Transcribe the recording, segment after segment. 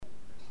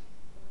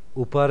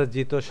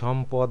উপার্জিত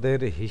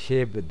সম্পদের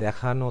হিসেব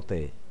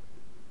দেখানোতে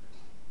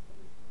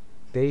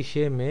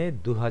 23শে মে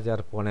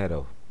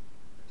 2015।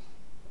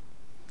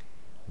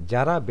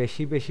 যারা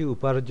বেশি বেশি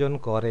উপার্জন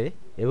করে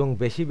এবং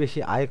বেশি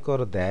বেশি আয়কর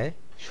দেয়,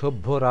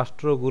 সভ্য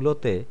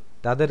রাষ্ট্রগুলোতে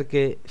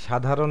তাদেরকে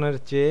সাধারণের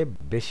চেয়ে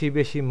বেশি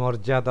বেশি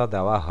মর্যাদা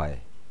দেওয়া হয়।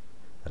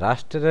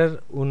 রাষ্ট্রের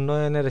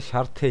উন্নয়নের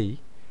স্বার্থেই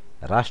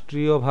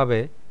রাষ্ট্রীয়ভাবে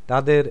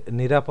তাদের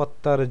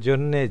নিরাপত্তার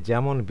জন্যে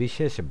যেমন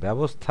বিশেষ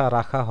ব্যবস্থা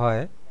রাখা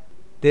হয়,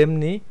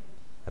 তেমনি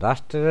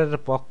রাষ্ট্রের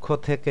পক্ষ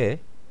থেকে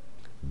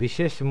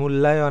বিশেষ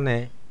মূল্যায়নে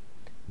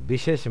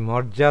বিশেষ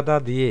মর্যাদা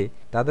দিয়ে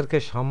তাদেরকে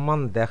সম্মান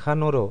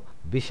দেখানোরও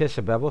বিশেষ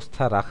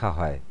ব্যবস্থা রাখা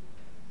হয়।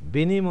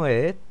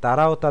 বিনিময়ে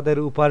তারাও তাদের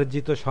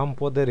উপার্জিত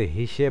সম্পদের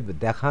হিসেব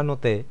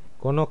দেখানোতে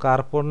কোনো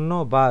কার্পণ্য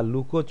বা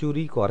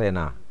লুকোচুরি করে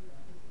না।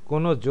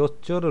 কোনো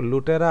জোচ্চোর,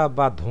 লুটেরা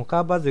বা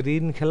ধোঁকাবাজ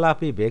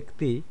ঋণখেলাপি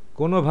ব্যক্তি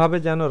কোনোভাবে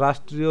যেন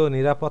রাষ্ট্রীয়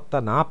নিরাপত্তা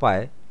না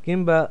পায়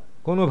কিংবা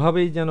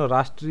কোনোভাবেই যেন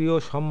রাষ্ট্রীয়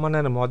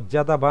সম্মানের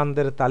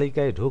মর্যাদাবানদের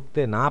তালিকায়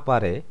ঢুকতে না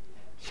পারে,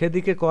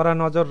 সেদিকে কড়া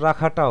নজর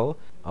রাখাটাও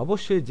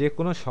অবশ্যই যে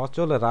কোনো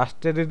সচল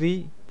রাষ্ট্রেরই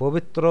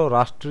পবিত্র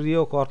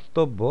রাষ্ট্রীয়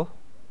কর্তব্য।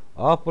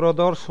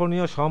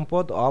 অপ্রদর্শনীয়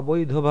সম্পদ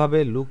অবৈধভাবে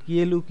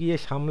লুকিয়ে লুকিয়ে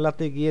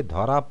সামলাতে গিয়ে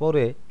ধরা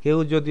পড়ে কেউ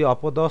যদি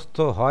অপদস্থ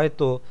হয়,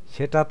 তো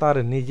সেটা তার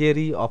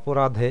নিজেরই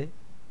অপরাধে।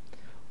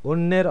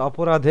 অন্যের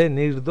অপরাধে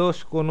নির্দোষ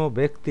কোনো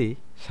ব্যক্তি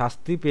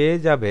শাস্তি পেয়ে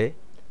যাবে,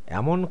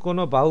 এমন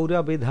কোনো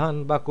বাউরা বিধান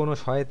বা কোনো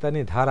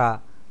শয়তানি ধারা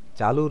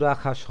চালু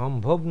রাখা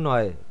সম্ভব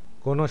নয়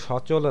কোনো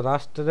সচল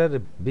রাষ্ট্রের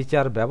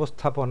বিচার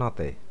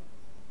ব্যবস্থাপনাতে।